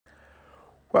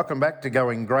Welcome back to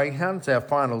Going Greyhounds, our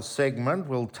final segment.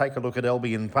 We'll take a look at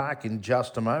Albion Park in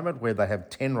just a moment, where they have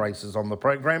 10 races on the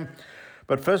program.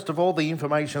 But first of all, the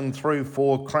information through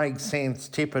for Craig Sant's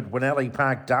tip at Albion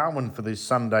Park, Darwin for this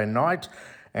Sunday night.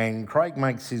 And Craig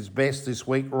makes his best this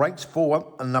week. Race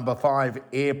 4, number 5,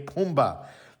 Air Pumba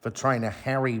for trainer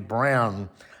Harry Brown.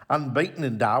 Unbeaten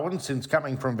in Darwin since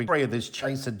coming from Victoria, this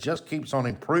chaser just keeps on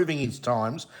improving his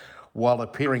times while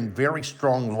appearing very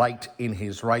strong late in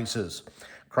his races.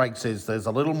 Craig says there's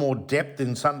a little more depth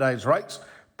in Sunday's race,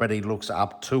 but he looks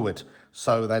up to it.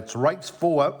 So that's race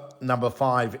 4, number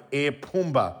 5, Air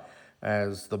Pumba,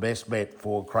 as the best bet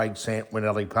for Craig Sant,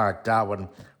 Albion Park, Darwin,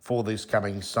 for this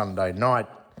coming Sunday night.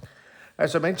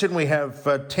 As I mentioned, we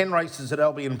have 10 races at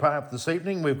Albion Park this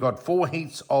evening. We've got 4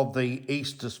 heats of the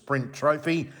Easter Sprint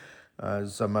Trophy,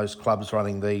 as most clubs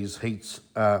running these heats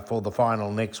for the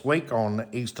final next week on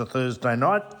Easter Thursday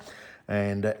night,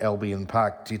 and Albion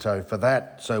Park ditto for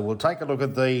that. So we'll take a look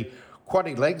at the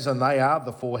quaddy legs, and they are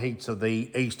the 4 heats of the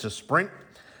Easter Sprint.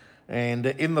 And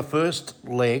in the first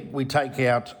leg, we take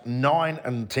out 9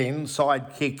 and 10,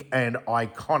 Sidekick and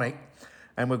Iconic.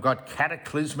 And we've got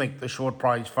Cataclysmic, the short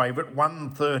prize favourite,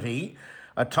 $1.30.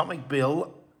 Atomic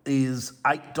Bill is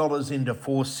 $8 into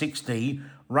 $4.60.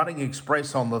 Running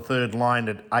Express on the third line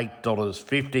at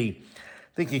 $8.50.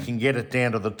 I think you can get it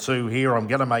down to the 2 here. I'm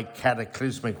going to make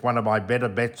Cataclysmic one of my better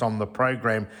bets on the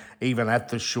program, even at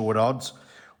the short odds.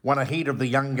 Won a heat of the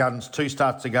Young Guns 2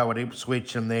 starts ago at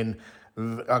Ipswich, and then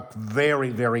a very,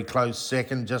 very close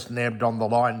second, just nabbed on the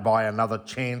line by Another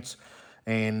Chance.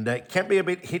 And it can be a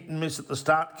bit hit and miss at the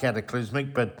start,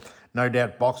 Cataclysmic, but no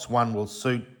doubt box 1 will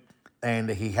suit. And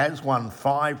he has won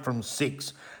 5 from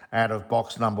 6 out of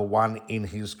box number 1 in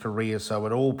his career. So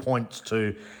it all points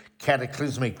to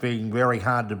Cataclysmic being very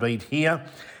hard to beat here.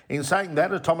 In saying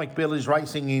that, Atomic Bill is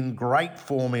racing in great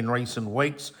form in recent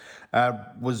weeks.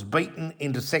 Was beaten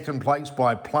into second place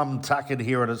by Plum Tucket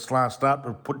here at its last start,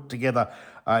 but put together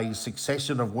a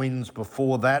succession of wins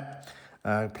before that.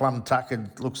 Plum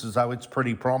Tucket looks as though it's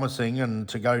pretty promising, and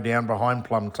to go down behind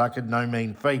Plum Tucket, no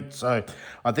mean feat. So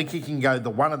I think you can go the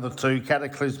 1 and the 2,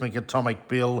 Cataclysmic, Atomic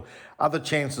Bill. Other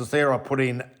chances there, I put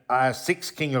in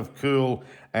 6, King of Cool,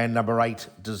 and number 8,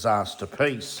 Disaster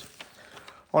Piece.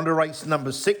 On to race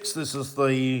number 6. This is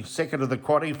the second of the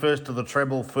quaddy, first of the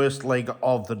treble, first leg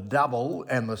of the double,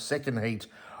 and the second heat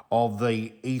of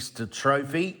the Easter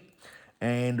Trophy.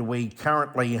 And we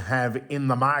currently have in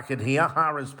the market here,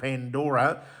 Hara's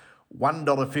Pandora,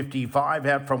 $1.55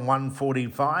 out from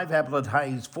 $1.45. Applet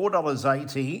Hayes,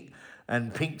 $4.80.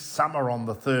 And Pink Summer on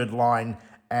the third line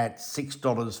at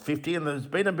 $6.50. And there's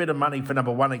been a bit of money for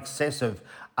number 1, Excessive,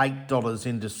 $8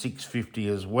 into $6.50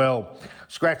 as well.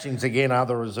 Scratchings again are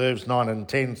the reserves, 9 and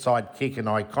 10, Sidekick and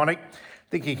Iconic. I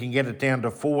think you can get it down to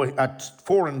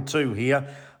 4 and 2 here.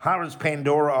 Hara's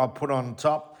Pandora I'll put on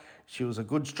top. She was a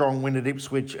good, strong win at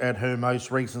Ipswich at her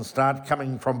most recent start,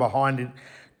 coming from behind it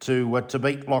to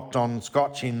beat Locked On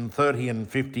Scotch in 30 and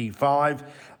 55.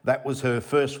 That was her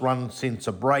first run since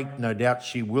a break. No doubt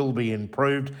she will be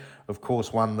improved. Of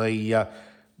course, won the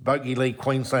Bogey League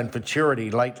Queensland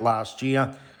Futurity late last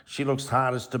year. She looks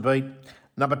hardest to beat.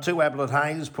 Number 2, Applet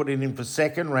Hayes, put in for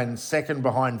second, ran second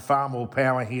behind Far More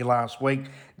Power here last week.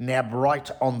 Now right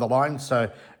on the line, so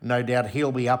no doubt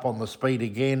he'll be up on the speed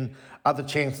again. Other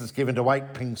chances given to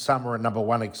 8, Pink Summer, and number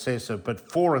 1, Excessive, but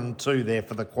 4 and 2 there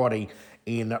for the quaddy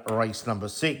in race number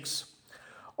 6.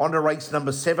 On to race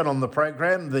number 7 on the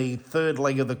program, the third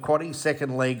leg of the quaddy,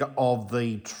 second leg of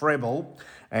the treble,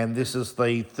 and this is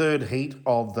the third heat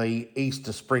of the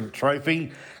Easter Sprint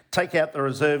Trophy. Take out the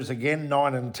reserves again,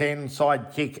 9 and 10,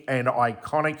 Sidekick and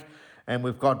Iconic. And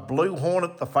we've got Blue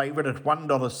Hornet, the favourite, at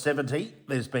 $1.70.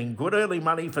 There's been good early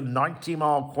money for 90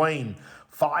 Mile Queen,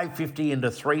 $5.50 into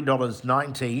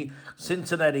 $3.90.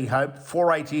 Cincinnati Hope,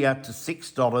 $4.80 out to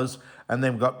 $6. And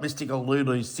then we've got Mystical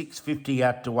Lulu, $6.50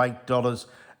 out to $8.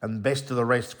 And best of the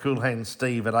rest, Cool Hand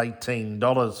Steve at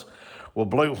 $18. Well,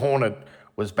 Blue Hornet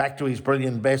was back to his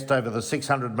brilliant best over the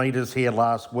 600 metres here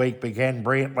last week, began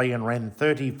brilliantly and ran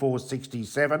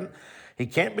 34.67. He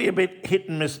can be a bit hit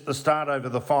and miss at the start over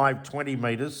the 520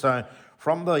 metres, so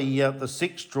from the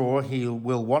sixth draw, he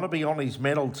will want to be on his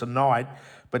medal tonight,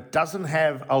 but doesn't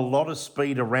have a lot of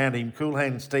speed around him. Cool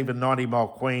Hand Steve and 90 Mile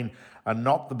Queen are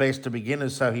not the best of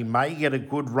beginners, so he may get a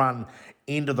good run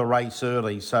into the race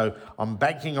early. So I'm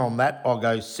banking on that. I'll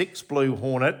go 6 Blue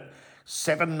Hornet,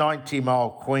 790 Mile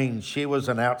Queen. She was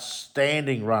an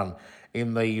outstanding run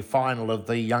in the final of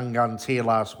the Young Guns here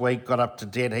last week. Got up to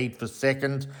dead heat for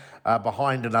second,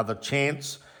 behind Another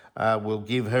Chance. Will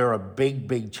give her a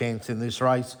big chance in this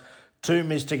race. 2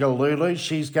 Mystical Lulu,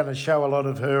 she's going to show a lot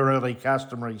of her early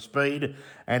customary speed.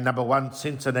 And number 1,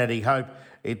 Cincinnati Hope,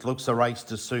 it looks a race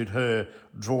to suit her,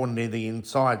 drawn near the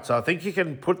inside. So I think you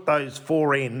can put those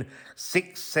 4 in,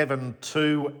 6, 7,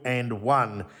 2 and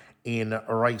 1 in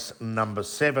race number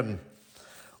 7.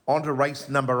 On to race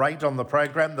number 8 on the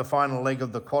program, the final leg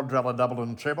of the Quadrella Double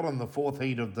and Treble and the 4th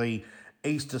heat of the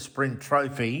Easter Sprint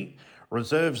Trophy.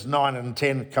 Reserves 9 and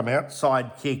 10 come out,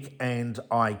 Sidekick and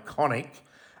Iconic.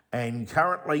 And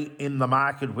currently in the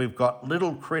market, we've got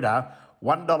Little Critter,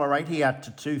 $1.80 out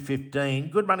to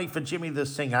 $2.15. Good money for Jimmy the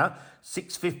Singer,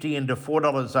 $6.50 into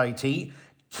 $4.80.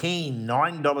 Keen,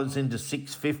 $9 into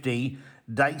 $6.50.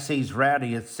 Dacey's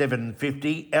Rowdy at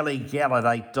 $7.50. Ellie Gal at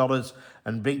 $8.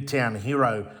 And Big Town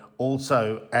Hero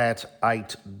also at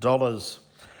 $8.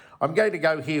 I'm going to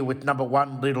go here with number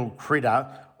 1, Little Critter,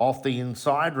 off the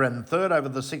inside. Ran third over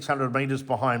the 600 metres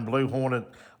behind Blue Hornet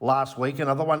last week.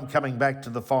 Another one coming back to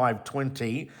the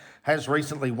 520. Has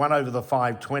recently won over the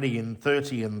 520 in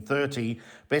 30 and 30.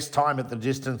 Best time at the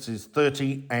distance is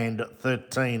 30 and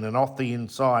 13. And off the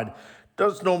inside,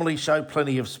 does normally show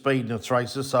plenty of speed in its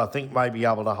races, so I think may be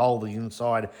able to hold the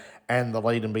inside and the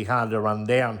lead and be hard to run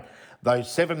down.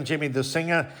 Those 7, Jimmy the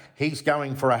Singer, he's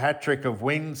going for a hat-trick of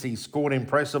wins. He scored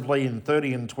impressively in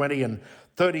 30 and 20 and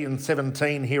 30 and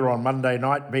 17 here on Monday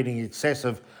night, beating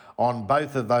Excessive on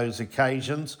both of those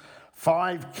occasions.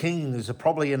 5 King is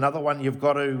probably another one you've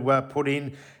got to put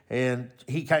in. And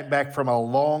he came back from a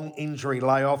long injury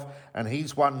layoff and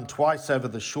he's won twice over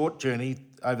the short journey,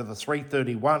 over the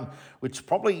 331, which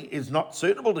probably is not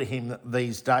suitable to him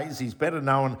these days. He's better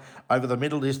known over the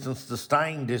middle distance, the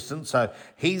staying distance. So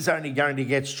he's only going to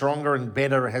get stronger and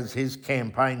better as his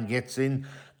campaign gets in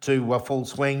to full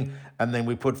swing. And then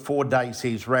we put 4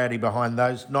 Dacey's Rowdy behind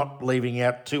those, not leaving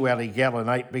out 2 Alley Gal and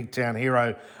 8 Big Town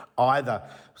Hero either.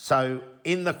 So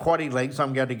in the quaddie legs,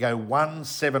 I'm going to go 1,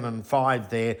 7 and 5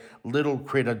 there. Little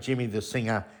Critter, Jimmy the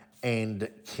Singer and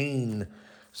Keen.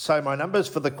 So my numbers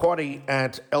for the quaddie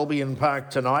at Albion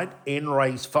Park tonight, in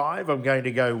race 5, I'm going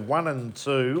to go 1 and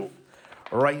 2.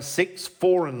 Race 6,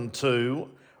 4 and 2.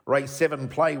 Race 7,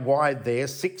 play wide there,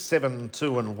 6, 7,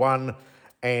 2 and 1.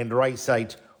 And race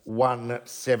 8, 1,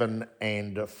 7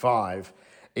 and 5.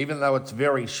 Even though it's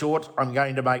very short, I'm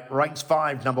going to make race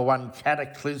 5, number 1,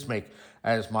 Cataclysmic,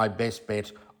 as my best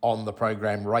bet on the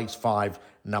program. Race 5,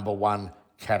 number 1,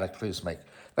 Cataclysmic.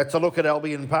 That's a look at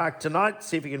Albion Park tonight.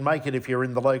 See if you can make it if you're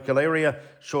in the local area.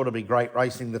 Sure to be great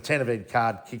racing. The 10 event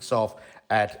card kicks off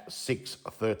at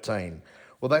 6:13.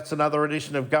 Well, that's another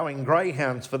edition of Going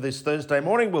Greyhounds for this Thursday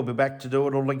morning. We'll be back to do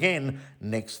it all again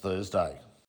next Thursday.